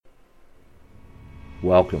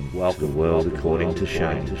Welcome to the world according to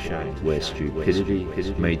Shane, where stupidity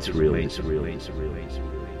meets realism.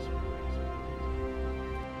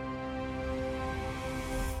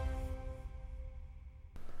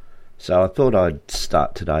 So I thought I'd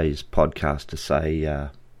start today's podcast to say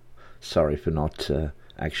sorry for not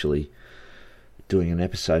actually doing an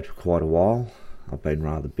episode for quite a while. I've been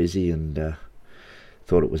rather busy and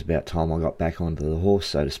thought it was about time I got back onto the horse,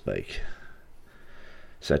 so to speak.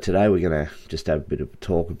 So today we're going to just have a bit of a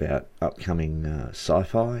talk about upcoming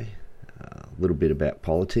sci-fi, a little bit about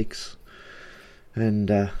politics,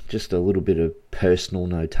 and just a little bit of personal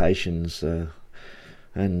notations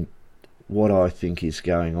and what I think is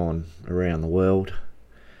going on around the world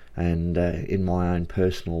and in my own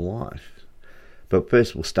personal life. But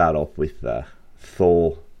first we'll start off with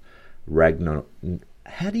Thor Ragnarok.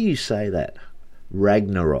 How do you say that?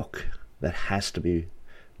 Ragnarok. That has to be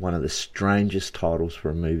one of the strangest titles for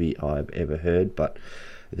a movie I've ever heard, but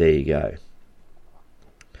there you go.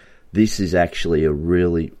 This is actually a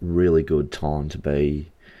really, really good time to be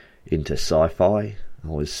into sci-fi. I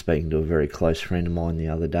was speaking to a very close friend of mine the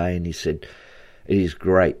other day, and he said it is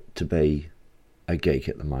great to be a geek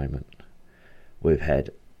at the moment. We've had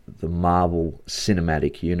the Marvel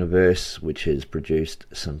Cinematic Universe, which has produced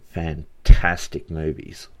some fantastic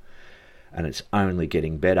movies, and it's only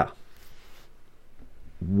getting better.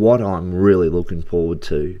 What I'm really looking forward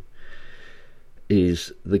to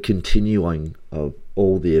is the continuing of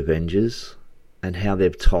all the Avengers and how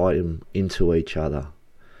they've tied them into each other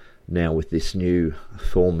now with this new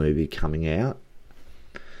Thor movie coming out.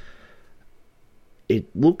 It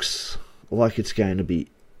looks like it's going to be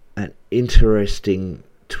an interesting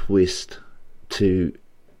twist to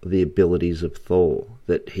the abilities of Thor,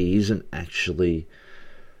 that he isn't actually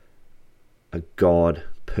a god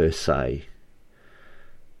per se.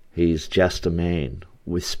 He's just a man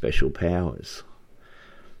with special powers.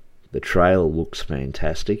 The trailer looks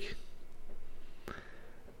fantastic.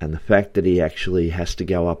 And the fact that he actually has to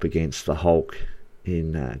go up against the Hulk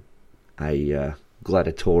in a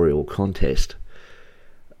gladiatorial contest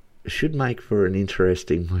should make for an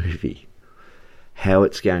interesting movie. How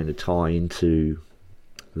it's going to tie into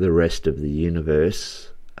the rest of the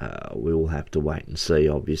universe, we will have to wait and see,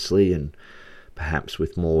 obviously, and perhaps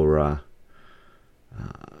with more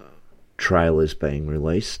trailers being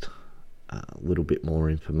released, a little bit more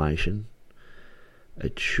information.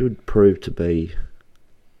 It should prove to be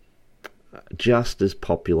just as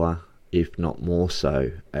popular, if not more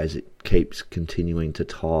so, as it keeps continuing to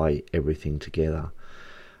tie everything together.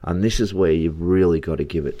 And this is where you've really got to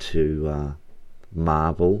give it to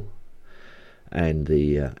Marvel and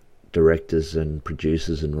the directors and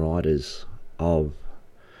producers and writers of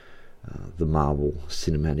the Marvel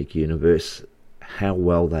Cinematic Universe, how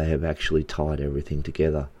well they have actually tied everything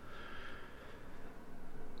together.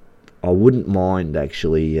 I wouldn't mind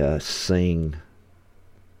actually seeing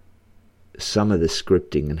some of the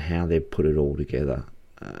scripting and how they've put it all together.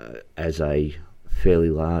 As a fairly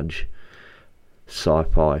large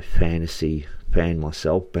sci-fi fantasy fan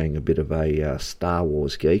myself, being a bit of a Star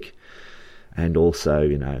Wars geek, and also,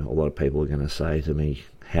 you know, a lot of people are going to say to me,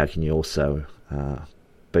 how can you also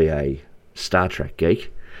be a Star Trek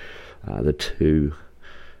geek? The two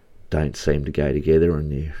don't seem to go together,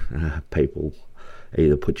 and people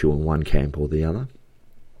either put you in one camp or the other.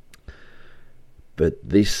 But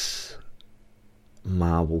this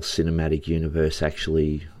Marvel Cinematic Universe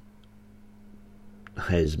actually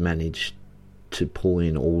has managed to pull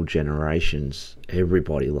in all generations.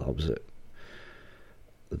 Everybody loves it.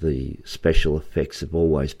 The special effects have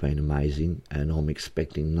always been amazing, and I'm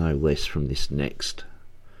expecting no less from this next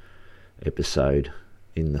episode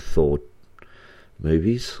in the Thor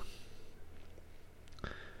movies.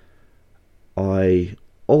 I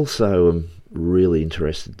also am really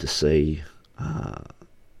interested to see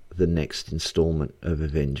the next instalment of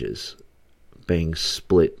Avengers being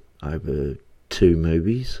split over two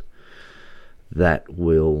movies. That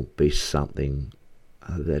will be something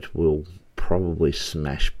that will probably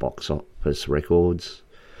smash box office records,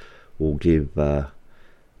 will give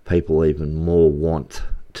people even more want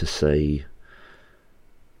to see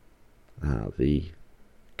the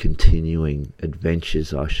continuing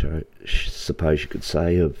adventures, I suppose you could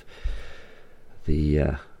say, of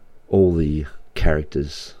the all the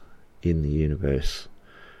characters in the universe.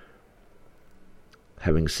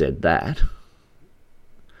 Having said that,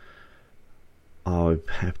 I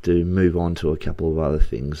have to move on to a couple of other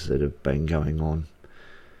things that have been going on.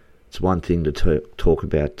 It's one thing to talk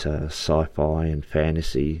about sci-fi and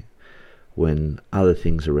fantasy when other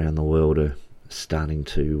things around the world are starting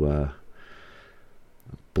to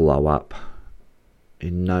blow up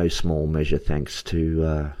in no small measure thanks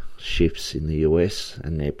to shifts in the US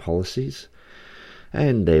and their policies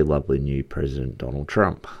and their lovely new President Donald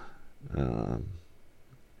Trump.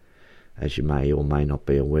 As you may or may not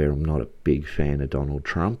be aware, I'm not a big fan of Donald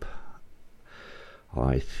Trump.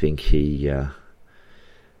 I think he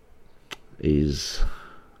is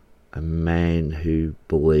a man who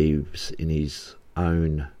believes in his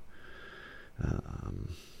own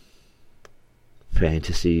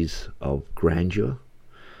fantasies of grandeur,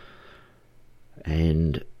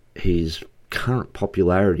 and his current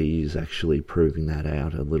popularity is actually proving that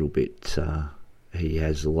out a little bit. He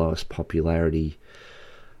has the lowest popularity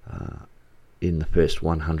in the first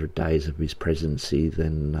 100 days of his presidency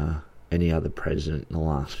than any other president in the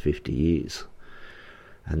last 50 years.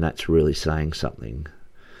 And that's really saying something.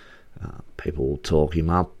 People will talk him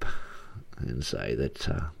up and say that,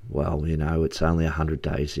 it's only 100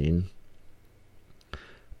 days in.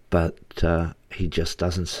 But he just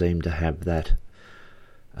doesn't seem to have that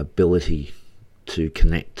ability to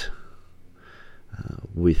connect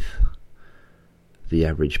with the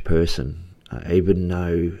average person. Even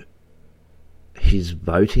though his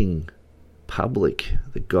voting public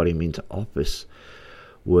that got him into office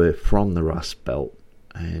were from the Rust Belt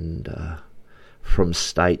and from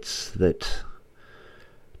states that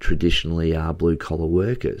traditionally are blue-collar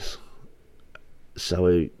workers. So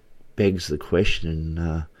it begs the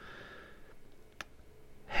question,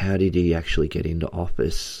 how did he actually get into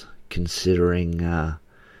office, considering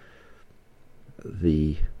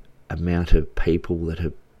the amount of people that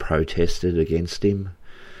have protested against him?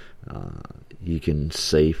 You can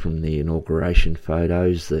see from the inauguration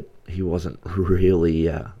photos that he wasn't really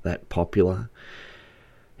that popular.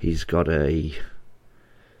 He's got a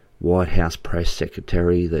White House press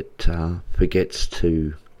secretary that forgets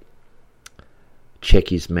to check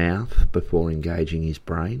his mouth before engaging his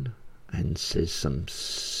brain and says some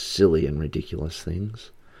silly and ridiculous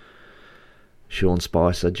things. Sean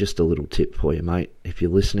Spicer, just a little tip for you, mate, if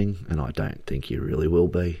you're listening, and I don't think you really will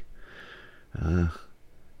be.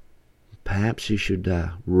 Perhaps you should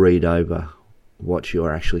read over what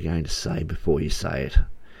you're actually going to say before you say it,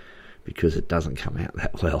 because it doesn't come out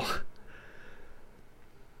that well.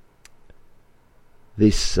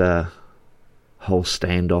 This whole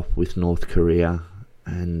standoff with North Korea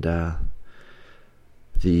and the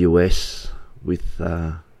US, with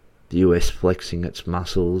the US flexing its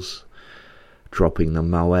muscles, dropping the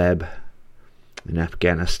Moab in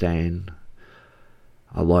Afghanistan.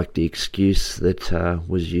 I like the excuse that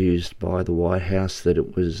was used by the White House, that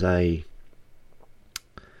it was a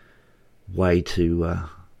way to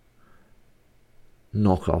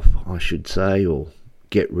knock off, I should say, or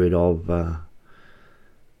get rid of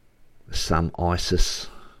some ISIS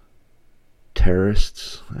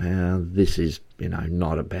terrorists. This is,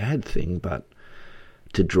 not a bad thing, but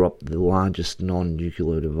to drop the largest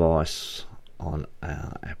non-nuclear device on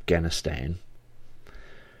Afghanistan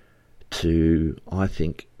to, I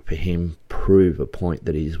think, for him, prove a point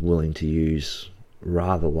that he's willing to use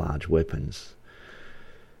rather large weapons.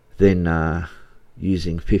 Then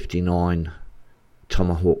using 59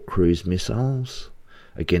 Tomahawk cruise missiles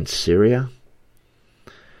against Syria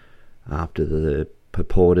after the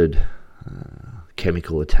purported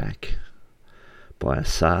chemical attack by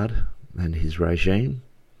Assad and his regime.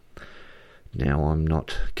 Now, I'm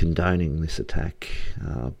not condoning this attack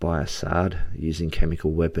by Assad. Using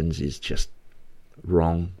chemical weapons is just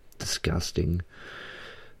wrong, disgusting,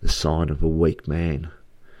 the sign of a weak man.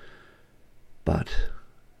 But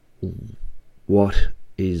what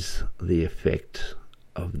is the effect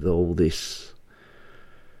of all this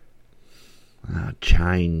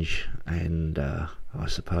change and, I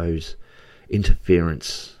suppose,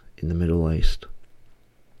 interference in the Middle East?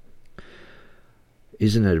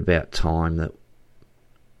 Isn't it about time that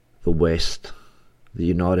the West, the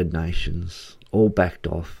United Nations, all backed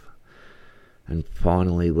off and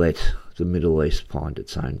finally let the Middle East find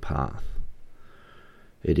its own path?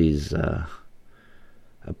 It is a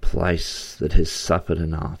place that has suffered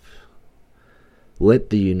enough. Let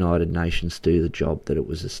the United Nations do the job that it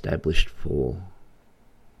was established for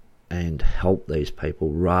and help these people,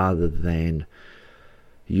 rather than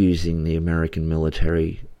using the American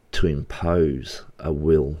military to impose a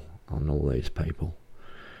will on all these people.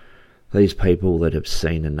 These people that have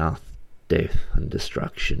seen enough death and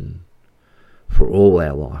destruction for all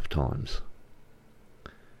our lifetimes.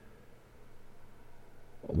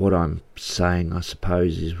 What I'm saying, I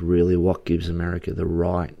suppose, is really what gives America the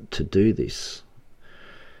right to do this.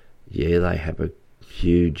 Yeah, they have a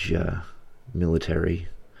huge military,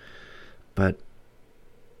 but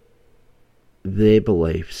their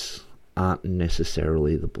beliefs aren't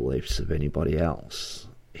necessarily the beliefs of anybody else.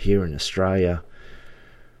 Here in Australia,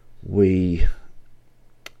 we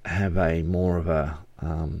have a more of a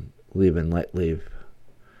live and let live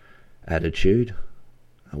attitude.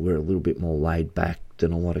 We're a little bit more laid back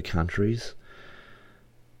than a lot of countries,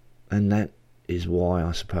 and that is why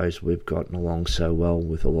I suppose we've gotten along so well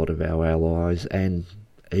with a lot of our allies, and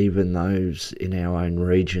even those in our own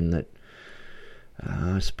region that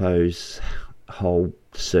I suppose hold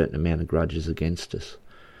a certain amount of grudges against us.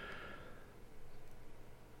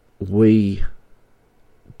 We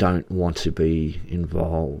don't want to be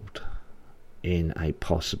involved in a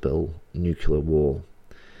possible nuclear war,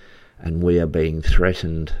 and we are being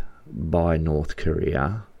threatened by North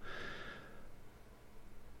Korea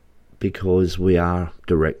because we are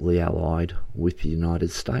directly allied with the United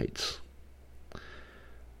States.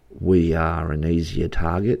 We are an easier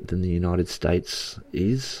target than the United States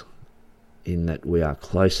is, in that we are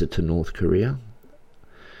closer to North Korea.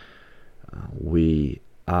 We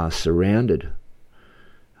are surrounded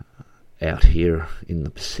out here in the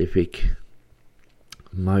Pacific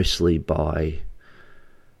mostly by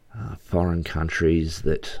foreign countries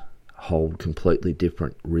that hold completely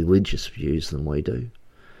different religious views than we do,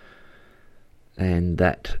 and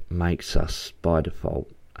that makes us by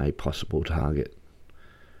default a possible target.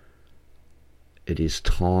 It is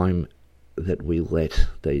time that we let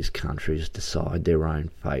these countries decide their own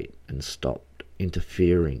fate and stop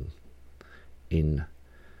interfering in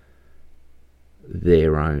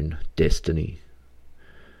their own destiny.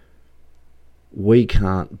 We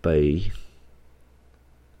can't be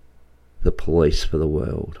the police for the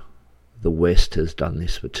world. The West has done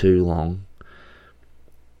this for too long,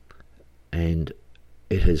 and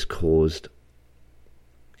it has caused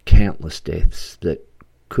countless deaths that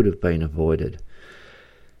could have been avoided.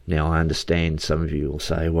 Now, I understand some of you will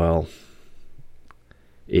say, well,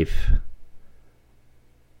 if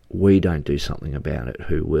we don't do something about it,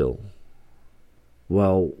 who will?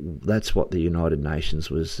 Well, that's what the United Nations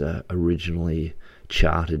was originally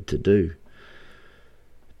chartered to do,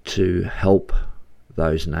 to help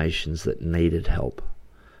those nations that needed help,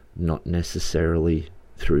 not necessarily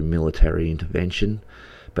through military intervention,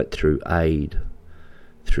 but through aid,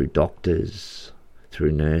 through doctors,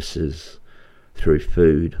 through nurses, through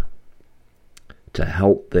food, to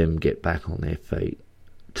help them get back on their feet,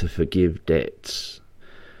 to forgive debts,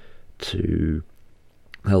 to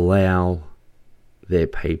allow their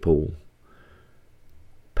people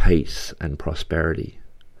peace and prosperity.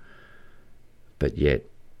 But yet,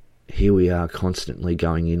 here we are constantly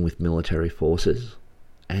going in with military forces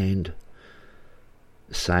and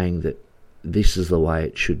saying that this is the way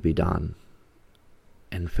it should be done,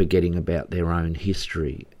 and forgetting about their own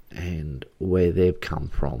history and where they've come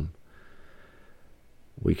from.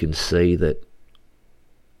 We can see that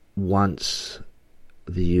once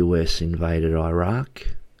the US invaded Iraq,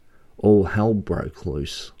 all hell broke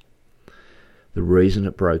loose. The reason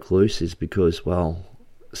it broke loose is because, well,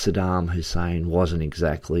 Saddam Hussein wasn't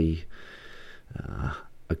exactly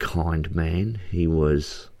a kind man. He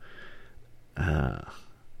was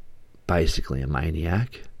basically a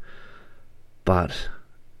maniac, but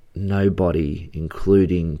nobody,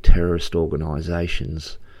 including terrorist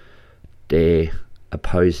organisations, dare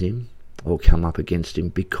oppose him or come up against him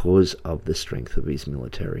because of the strength of his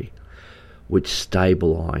military, which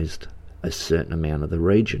stabilised a certain amount of the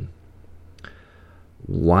region.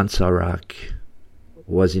 Once Iraq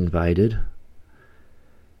was invaded,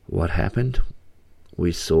 what happened?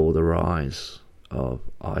 We saw the rise of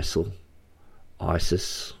ISIL,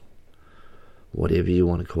 ISIS, whatever you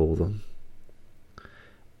want to call them,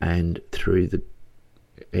 and threw the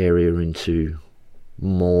area into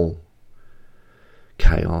more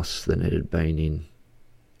chaos than it had been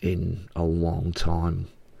in a long time.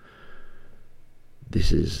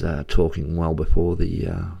 This is talking well before the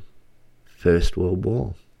First World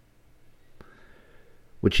War,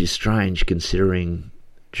 which is strange considering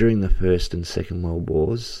during the First and Second World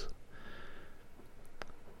Wars,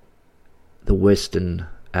 the Western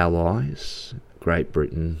Allies, Great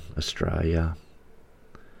Britain, Australia,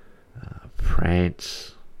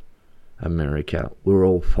 France, America, were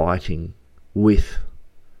all fighting with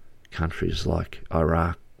countries like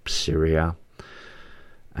Iraq, Syria,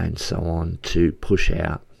 and so on to push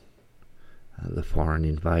out the foreign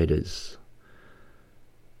invaders.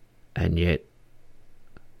 And yet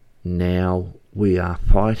now we are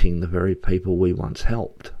fighting the very people we once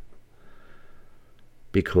helped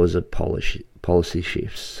because of policy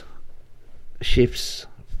shifts. Shifts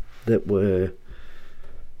that were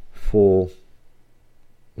for,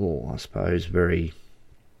 well, I suppose, very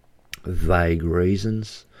vague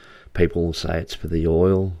reasons. People will say it's for the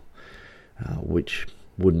oil. which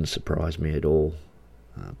wouldn't surprise me at all.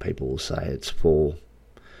 People will say it's for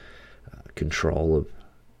control of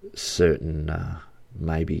certain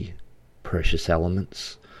maybe precious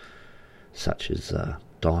elements such as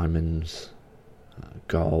diamonds,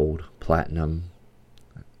 gold, platinum,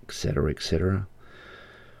 etc., etc.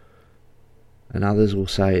 And others will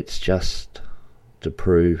say it's just to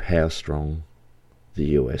prove how strong the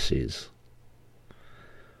US is.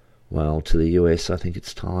 Well, to the US, I think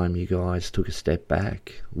it's time you guys took a step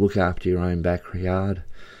back, look after your own backyard,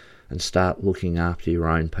 and start looking after your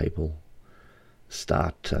own people.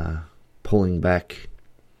 Start pulling back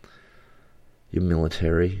your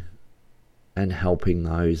military and helping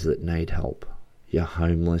those that need help. You're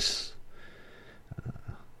homeless.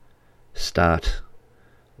 Start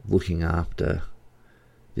looking after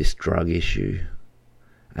this drug issue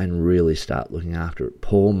and really start looking after it.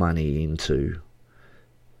 Pour money into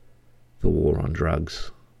the war on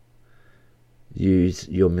drugs. Use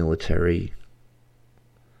your military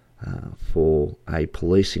for a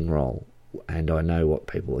policing role. And I know what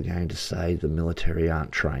people are going to say, the military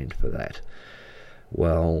aren't trained for that.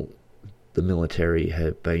 Well, the military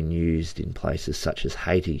have been used in places such as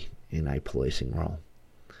Haiti in a policing role.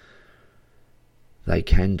 They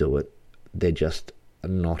can do it, they're just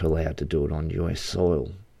not allowed to do it on US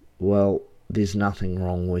soil. Well, there's nothing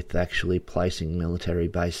wrong with actually placing military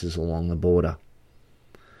bases along the border.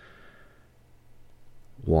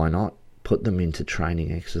 Why not put them into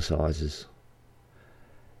training exercises?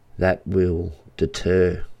 That will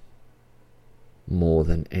deter more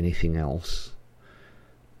than anything else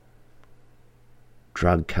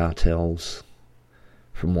drug cartels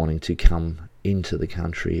from wanting to come into the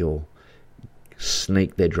country or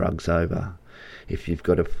sneak their drugs over. If you've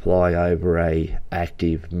got to fly over a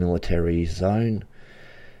active military zone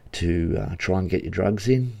to try and get your drugs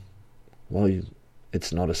in, well,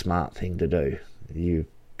 it's not a smart thing to do. You've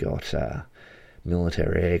got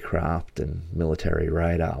military aircraft and military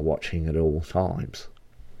radar watching at all times.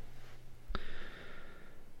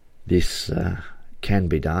 This can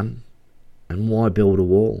be done, and why build a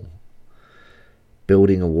wall?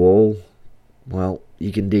 Building a wall, well,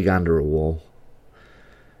 you can dig under a wall,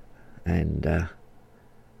 and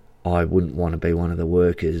I wouldn't want to be one of the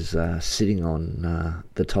workers sitting on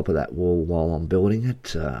the top of that wall while I'm building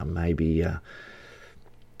it, maybe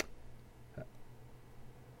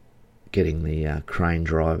getting the crane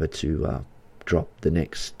driver to drop the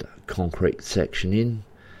next concrete section in,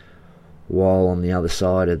 while on the other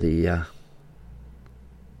side of the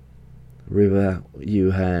river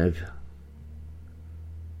you have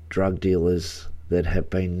drug dealers that have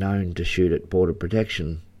been known to shoot at border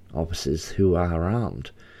protection officers who are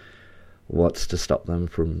armed. What's to stop them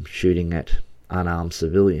from shooting at unarmed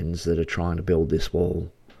civilians that are trying to build this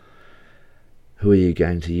wall? Who are you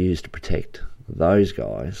going to use to protect those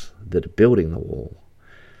guys that are building the wall?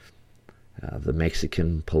 The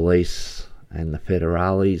Mexican police and the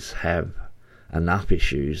federales have enough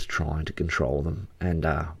issues trying to control them and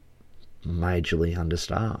are majorly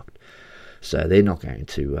understaffed. So they're not going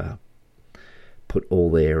to put all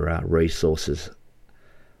their resources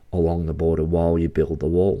along the border while you build the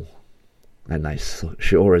wall. And they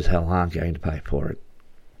sure as hell aren't going to pay for it.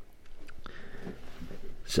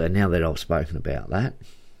 So now that I've spoken about that,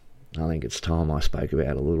 I think it's time I spoke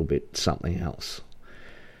about a little bit something else.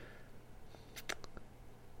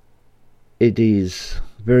 It is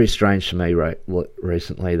very strange to me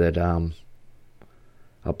recently that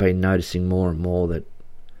I've been noticing more and more that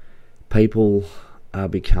people are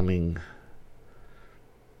becoming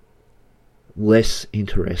less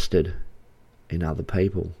interested in other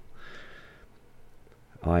people.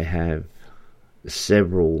 I have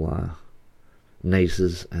several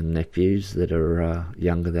nieces and nephews that are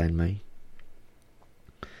younger than me.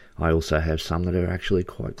 I also have some that are actually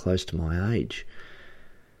quite close to my age.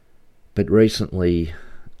 But recently,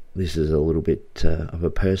 this is a little bit of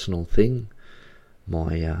a personal thing.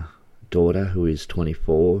 My daughter, who is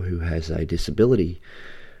 24, who has a disability,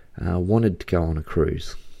 wanted to go on a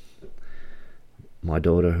cruise. My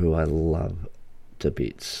daughter, who I love to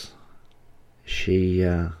bits, she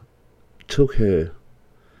took her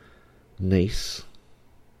niece,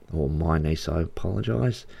 or my niece, I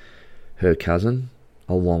apologise, her cousin,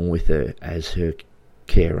 along with her as her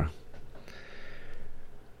carer.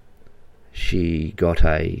 She got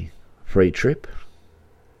a free trip.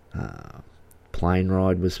 Plane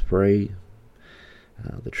ride was free.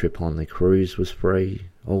 The trip on the cruise was free.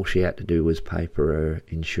 All she had to do was pay for her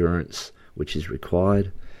insurance, which is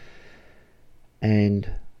required. And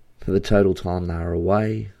for the total time they were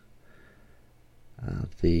away,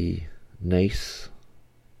 the niece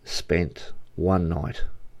spent one night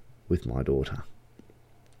with my daughter.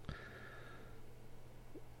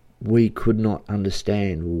 We could not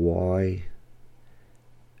understand why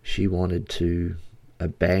she wanted to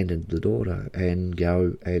abandon the daughter and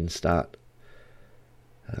go and start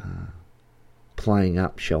playing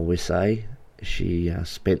up, shall we say. She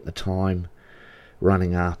spent the time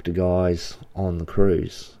running after guys on the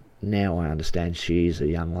cruise. Now I understand she is a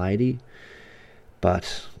young lady,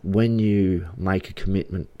 but when you make a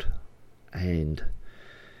commitment and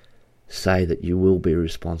say that you will be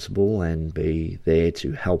responsible and be there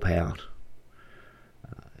to help out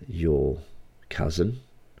your cousin,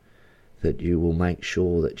 that you will make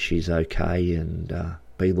sure that she's okay and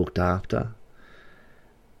be looked after,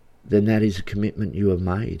 then that is a commitment you have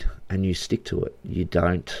made and you stick to it. You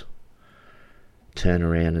don't turn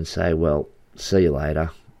around and say, well, see you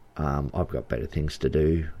later, I've got better things to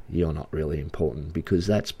do, you're not really important, because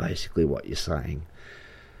that's basically what you're saying.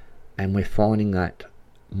 And we're finding that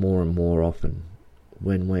more and more often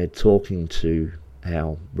when we're talking to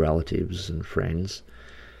our relatives and friends,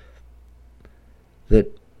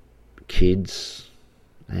 that kids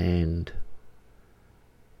and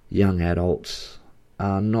young adults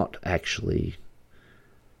are not actually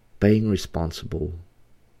being responsible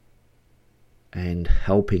and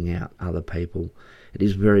helping out other people. It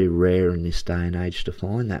is very rare in this day and age to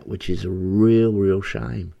find that, which is a real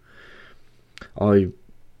shame. I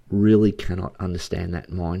really cannot understand that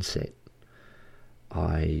mindset.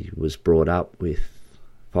 I was brought up with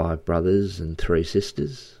 5 brothers and 3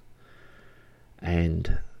 sisters,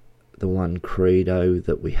 and the one credo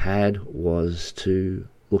that we had was to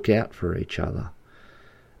look out for each other,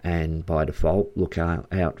 and by default look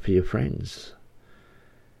out for your friends.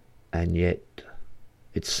 And yet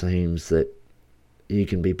it seems that you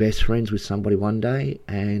can be best friends with somebody one day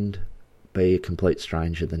and be a complete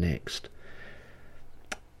stranger the next.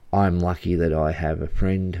 I'm lucky that I have a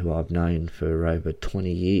friend who I've known for over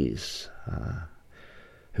 20 years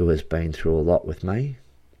who has been through a lot with me,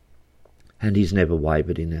 and he's never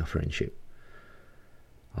wavered in our friendship.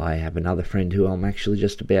 I have another friend who I'm actually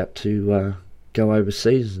just about to go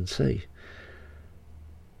overseas and see.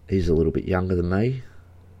 He's a little bit younger than me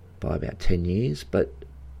by about 10 years, but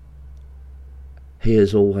he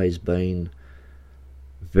has always been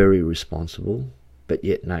very responsible, but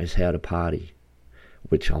yet knows how to party,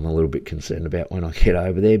 which I'm a little bit concerned about when I get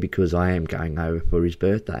over there, because I am going over for his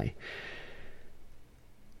birthday.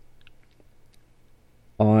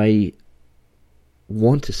 I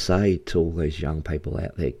want to say to all these young people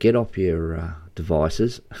out there, get off your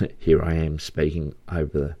devices. Here I am speaking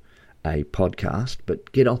over a podcast,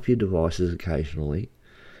 but get off your devices occasionally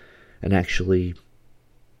and actually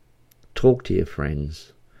talk to your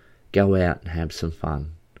friends. Go out and have some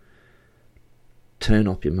fun. Turn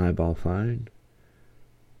off your mobile phone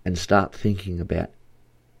and start thinking about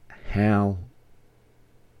how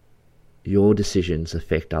your decisions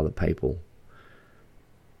affect other people.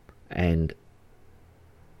 And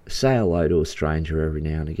say hello to a stranger every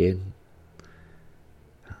now and again.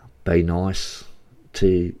 Be nice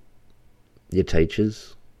to your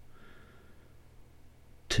teachers,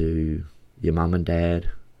 to your mum and dad,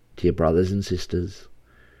 to your brothers and sisters,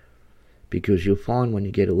 because you'll find when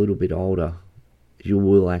you get a little bit older, you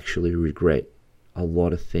will actually regret a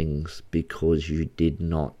lot of things because you did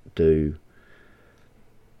not do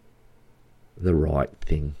the right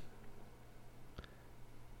thing.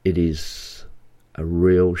 It is a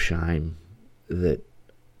real shame that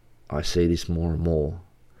I see this more and more.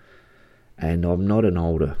 And I'm not an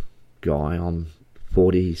older guy, I'm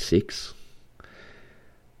 46,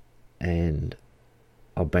 and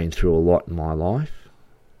I've been through a lot in my life,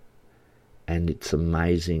 and it's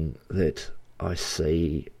amazing that I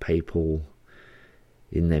see people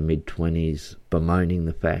in their mid-20s bemoaning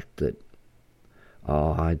the fact that,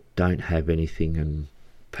 I don't have anything and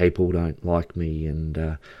people don't like me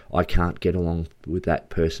and I can't get along with that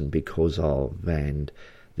person because of, and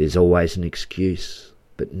there's always an excuse,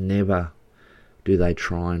 but never do they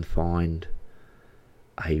try and find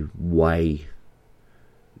a way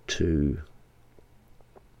to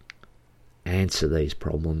answer these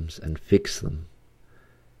problems and fix them.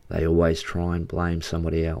 They always try and blame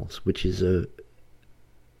somebody else, which is a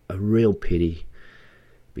real pity,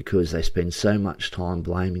 because they spend so much time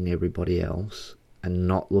blaming everybody else and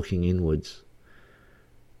not looking inwards.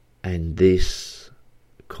 And this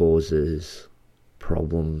causes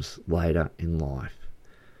problems later in life.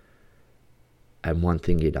 And one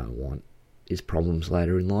thing you don't want is problems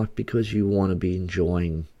later in life, because you want to be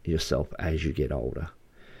enjoying yourself as you get older.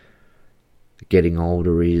 Getting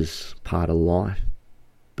older is part of life,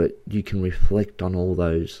 but you can reflect on all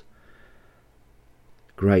those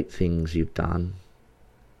great things you've done,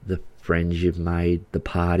 the friends you've made, the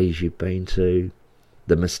parties you've been to,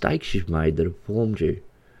 the mistakes you've made that have formed you.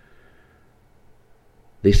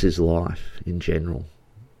 This is life in general.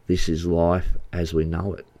 This is life as we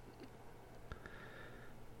know it.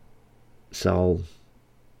 So I'll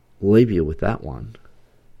leave you with that one.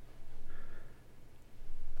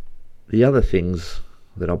 The other things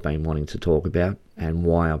that I've been wanting to talk about and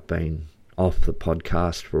why I've been off the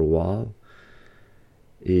podcast for a while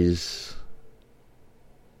is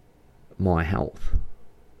my health.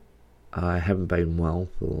 I haven't been well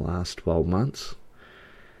for the last 12 months,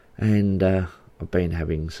 and I've been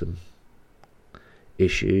having some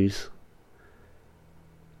issues,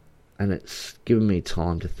 and it's given me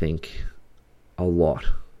time to think a lot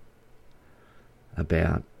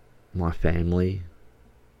about my family,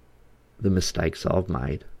 the mistakes I've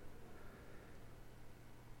made,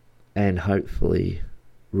 and hopefully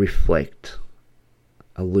reflect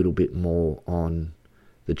a little bit more on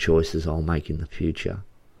the choices I'll make in the future.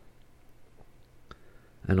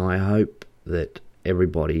 And I hope that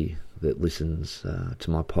everybody that listens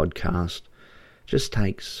to my podcast just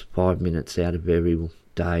takes 5 minutes out of every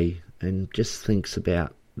day and just thinks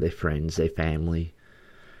about their friends, their family,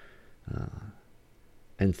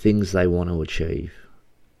 and things they want to achieve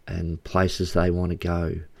and places they want to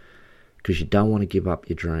go, because you don't want to give up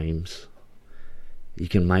your dreams. You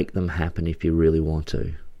can make them happen if you really want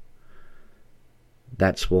to.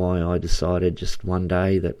 That's why I decided just one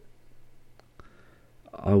day that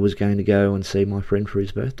I was going to go and see my friend for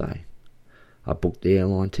his birthday. I booked the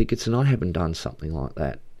airline tickets, and I haven't done something like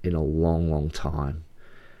that in a long, long time.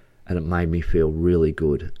 And it made me feel really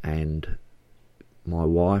good. And my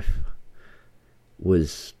wife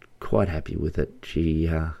was quite happy with it. She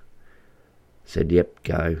said, yep,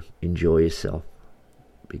 go, enjoy yourself.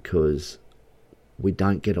 Because we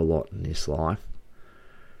don't get a lot in this life.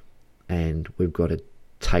 And we've got to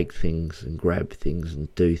take things and grab things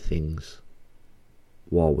and do things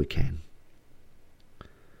while we can.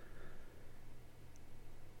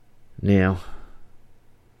 Now,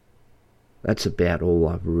 that's about all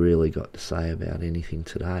I've really got to say about anything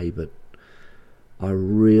today, but I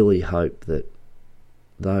really hope that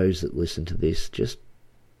those that listen to this just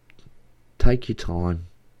take your time,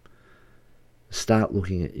 start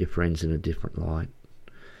looking at your friends in a different light,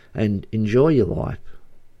 and enjoy your life.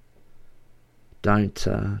 Don't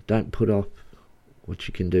put off what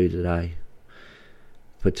you can do today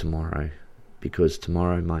for tomorrow, because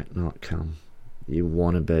tomorrow might not come. You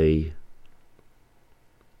want to be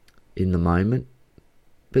in the moment,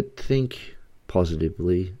 but think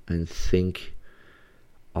positively and think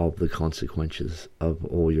of the consequences of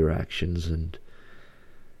all your actions, and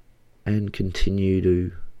continue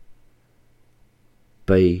to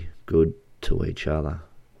be good to each other.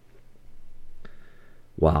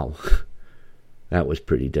 Wow, that was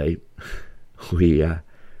pretty deep. We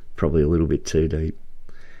probably a little bit too deep.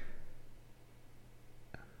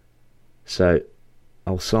 So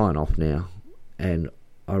I'll sign off now, and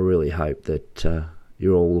I really hope that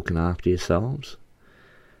you're all looking after yourselves.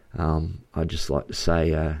 I'd just like to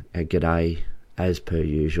say a g'day, as per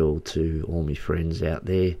usual, to all my friends out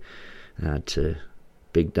there, to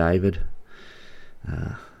Big David,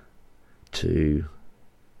 to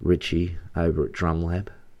Richie over at Drum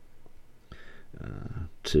Lab,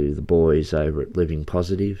 to the boys over at Living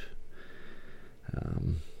Positive,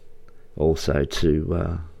 also to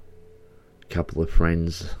a couple of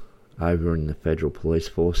friends over in the Federal Police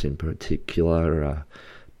Force, in particular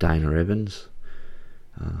Dana Evans.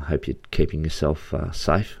 Hope you're keeping yourself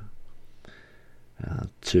safe.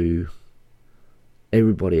 To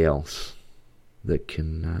everybody else that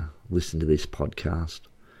can listen to this podcast,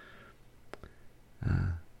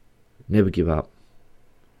 never give up.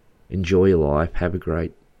 Enjoy your life. Have a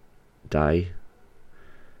great day.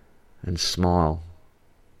 And smile.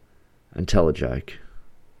 And tell a joke.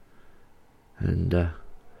 And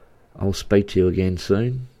I'll speak to you again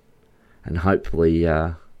soon. And hopefully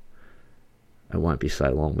it won't be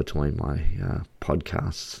so long between my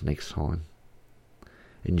podcasts next time.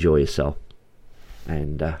 Enjoy yourself.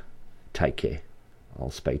 And take care.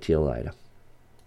 I'll speak to you later.